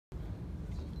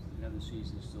the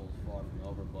season's still far from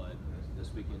over, but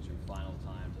this weekend's your final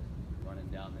time running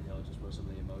down the hill. Just what are some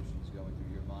of the emotions going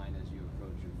through your mind as you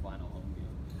approach your final home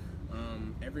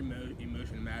game? Every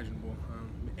emotion imaginable.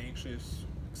 Anxious,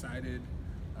 excited,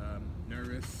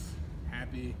 nervous,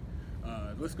 happy.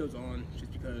 The list goes on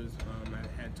just because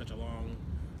I had such a long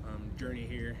journey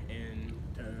here, and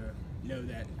to know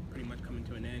that pretty much coming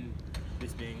to an end,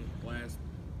 this being the last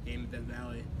game at Death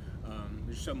Valley,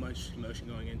 there's so much emotion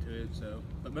going into it. So,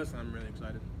 but most of the time I'm really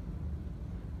excited.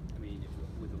 I mean,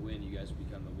 with a win, you guys have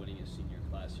become the winningest senior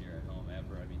class here at home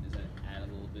ever. I mean, does that add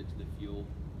a little bit to the fuel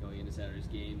going into Saturday's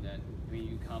game? That, I mean,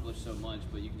 you accomplished so much,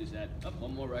 but you can just add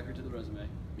one more record to the resume.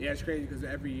 Yeah, it's crazy because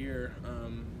every year,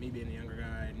 me being a younger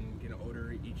guy and getting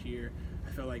older each year,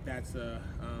 I feel like that's a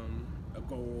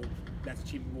goal that's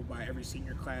achievable by every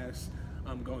senior class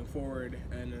going forward,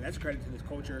 and that's a credit to this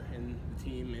culture and the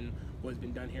team and what's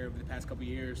been done here over the past couple of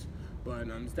years. But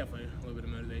it's definitely a little bit of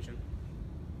motivation.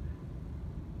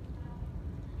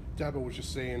 Dabo was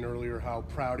just saying earlier how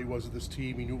proud he was of this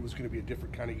team. He knew it was going to be a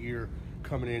different kind of year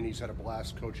coming in. He's had a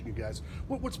blast coaching you guys.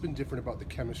 What's been different about the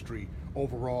chemistry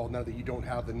overall now that you don't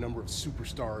have the number of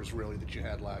superstars really that you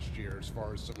had last year as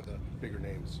far as some of the bigger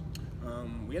names?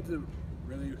 We had to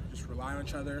really just rely on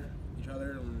each other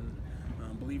and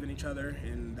believe in each other,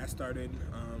 and that started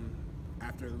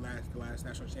after the last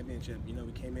national championship. You know,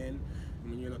 we came in, and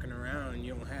when you're looking around,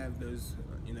 you don't have those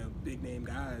big name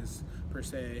guys per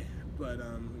se, but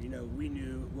you know, we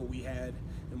knew what we had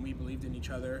and we believed in each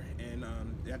other, and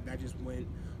that just went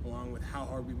along with how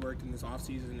hard we worked in this off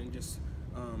season, and just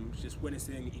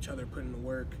witnessing each other put in the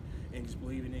work and just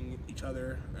believing in each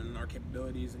other and our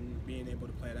capabilities and being able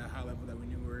to play at a high level that we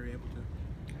knew we were able to.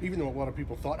 Even though a lot of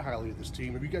people thought highly of this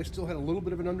team, have you guys still had a little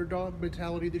bit of an underdog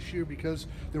mentality this year? Because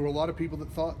there were a lot of people that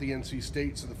thought the NC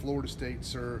States or the Florida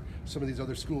States or some of these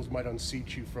other schools might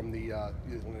unseat you from the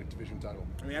Atlantic Division title.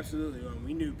 I mean, absolutely.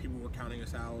 We knew people were counting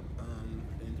us out,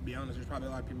 and to be honest, there's probably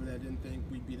a lot of people that didn't think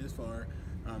we'd be this far.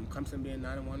 Clemson being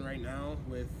 9-1 right now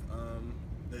with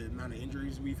the amount of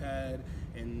injuries we've had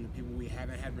and the people we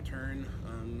haven't had return,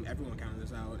 everyone counted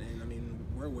us out, and I mean,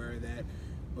 we're aware of that.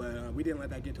 But we didn't let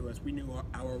that get to us. We knew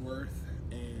our worth,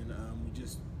 and we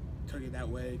just took it that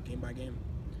way, game by game.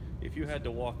 If you had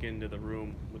to walk into the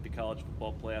room with the College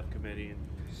Football Playoff Committee and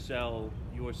sell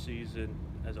your season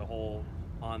as a whole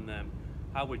on them,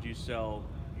 how would you sell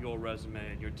your resume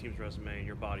and your team's resume and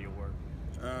your body of work?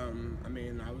 I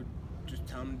mean, I would just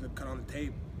tell them to cut on the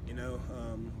tape. You know,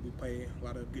 we play a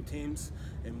lot of good teams,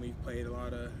 and we've played a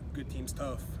lot of good teams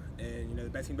tough. And, you know, the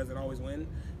best team doesn't always win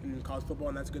in college football,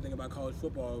 and that's a good thing about college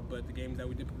football. But the games that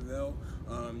we did prevail,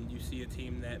 you see a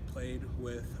team that played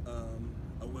with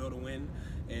a will to win,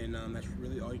 and that's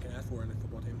really all you can ask for in a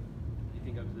football team. You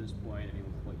think up to this point, I mean,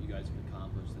 with what you guys have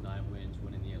accomplished, the 9 wins,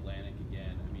 winning the Atlantic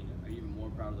again, I mean, are you even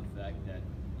more proud of the fact that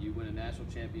you win a national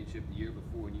championship the year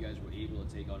before, and you guys were able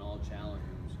to take on all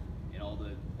challengers and all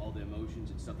the emotions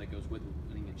and stuff that goes with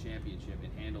winning a championship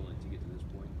and handle it to get to this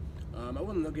point? I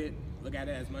wouldn't look at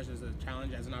it as much as a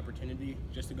challenge, as an opportunity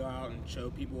just to go out and show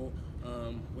people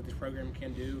what this program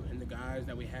can do, and the guys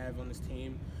that we have on this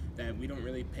team, that we don't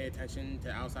really pay attention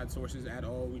to outside sources at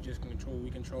all. We just control what we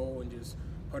control and just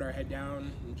put our head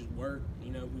down and just work.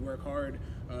 You know, we work hard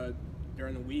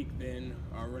during the week, then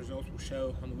our results will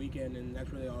show on the weekend, and that's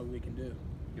really all we can do.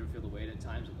 You ever feel the weight at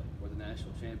times of, like, we're the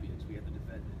national champions, we have to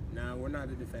defend it? No, we're not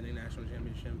the defending national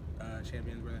championship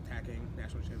champions. We're the attacking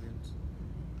national champions.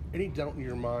 Any doubt in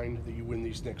your mind that you win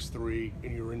these next 3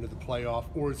 and you're into the playoff,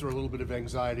 or is there a little bit of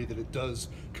anxiety that it does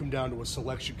come down to a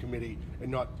selection committee and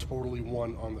not totally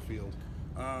one on the field?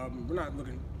 We're not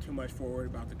looking too much forward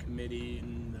about the committee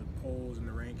and the polls and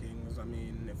the rankings. I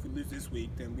mean, if we lose this week,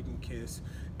 then we can kiss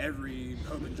every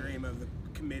hope and dream of the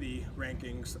committee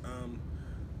rankings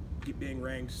being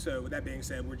ranked. So with that being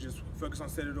said, we're just focused on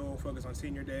Citadel, focused on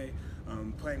senior day,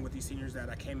 playing with these seniors that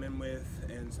I came in with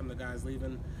and some of the guys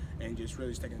leaving, and just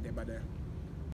really taking it day by day.